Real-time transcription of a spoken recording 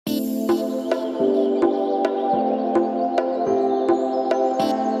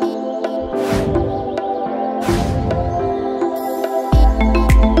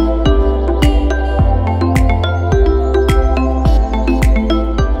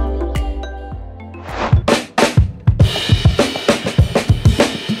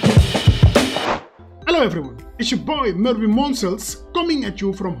It's your boy Murwin Monsels coming at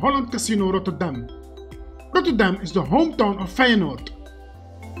you from Holland Casino Rotterdam. Rotterdam is the hometown of Feyenoord.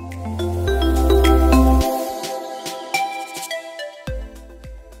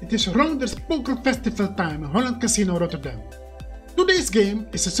 It is Rounders Poker Festival time in Holland Casino Rotterdam. Today's game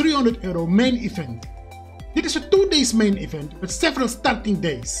is a €300 main event. Dit is a 2 days main event with several starting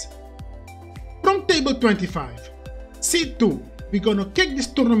days. From table 25, seat 2, we're gonna kick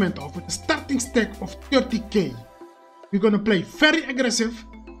this tournament off with a starting stack of 30k. We're gonna play very aggressive,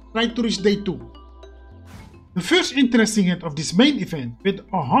 try to reach day 2. The first interesting hand of this main event with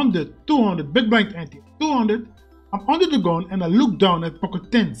 100, 200 big blind ante, 200, I'm under the gun and I look down at pocket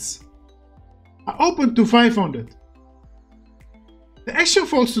 10s. I open to 500. The action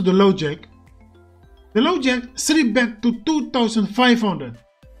falls to the low jack. The low jack 3 bet to 2500.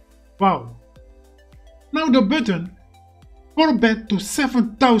 Wow. Now the button 4 bet to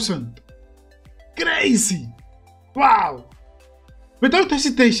 7000. Crazy. Wow. Without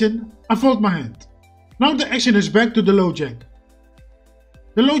hesitation, I fold my hand. Now the action is back to the low jack.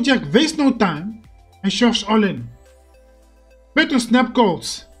 The low jack wastes no time and shoves all in. Button snap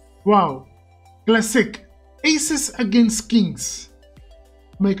calls. Wow. Classic. Aces against kings.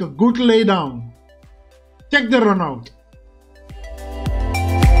 Make a good laydown. Check the run out.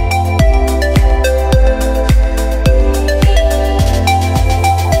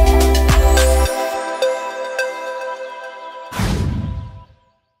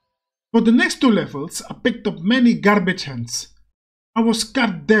 For the next 2 levels, I picked up many garbage hands. I was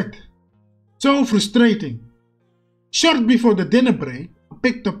scared dead. So frustrating. Short before the dinner break, I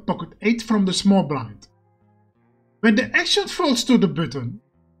picked up pocket 8 from the small blind. When the action falls to the button,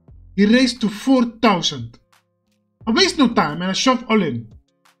 he raised to 4000. I waste no time and I shove all in.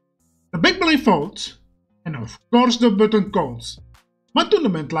 The big blind folds, and of course the button calls. My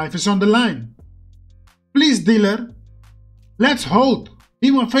tournament life is on the line. Please dealer, let's hold. Be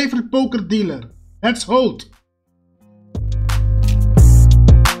my favorite poker dealer. Let's hold.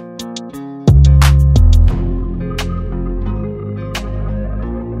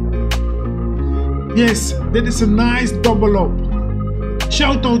 Yes, dit is a nice double up.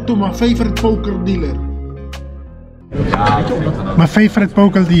 Shout out to my favorite poker dealer. My favorite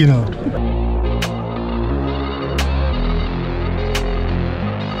poker dealer.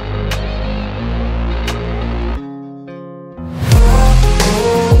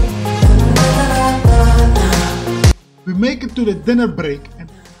 We make it to the dinner break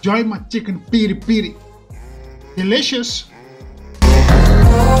and enjoy my chicken piri piri. Delicious.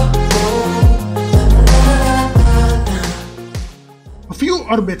 A few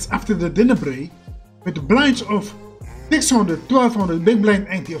orbits after the dinner break, with the blinds of 600, 1200, big blind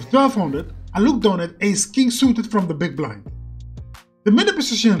ante of 1200, I look down at ace king suited from the big blind. The middle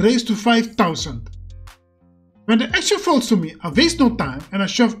position raised to 5000. When the action falls to me, I waste no time and I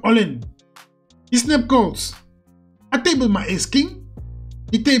shove all in. He snap calls. I tabled my ace king.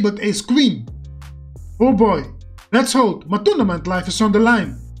 He tabled ace queen. Oh boy, let's hold. My tournament life is on the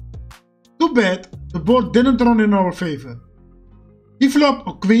line. Too bad the board didn't run in our favor. He flopped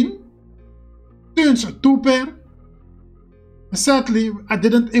a queen, turns a 2 pair, and sadly I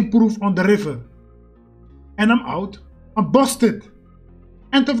didn't improve on the river. And I'm out. I'm busted.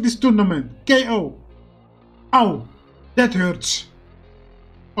 End of this tournament. KO. Ow, that hurts.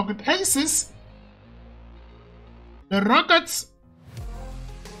 Pocket aces. The Rockets.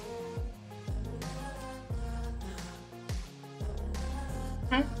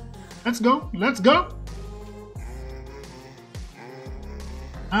 Okay, let's go. Let's go.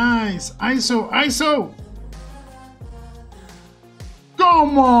 Nice. ISO. ISO.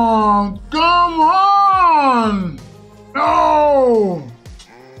 Come on. Come on. No.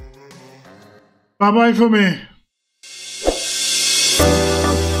 Bye bye for me.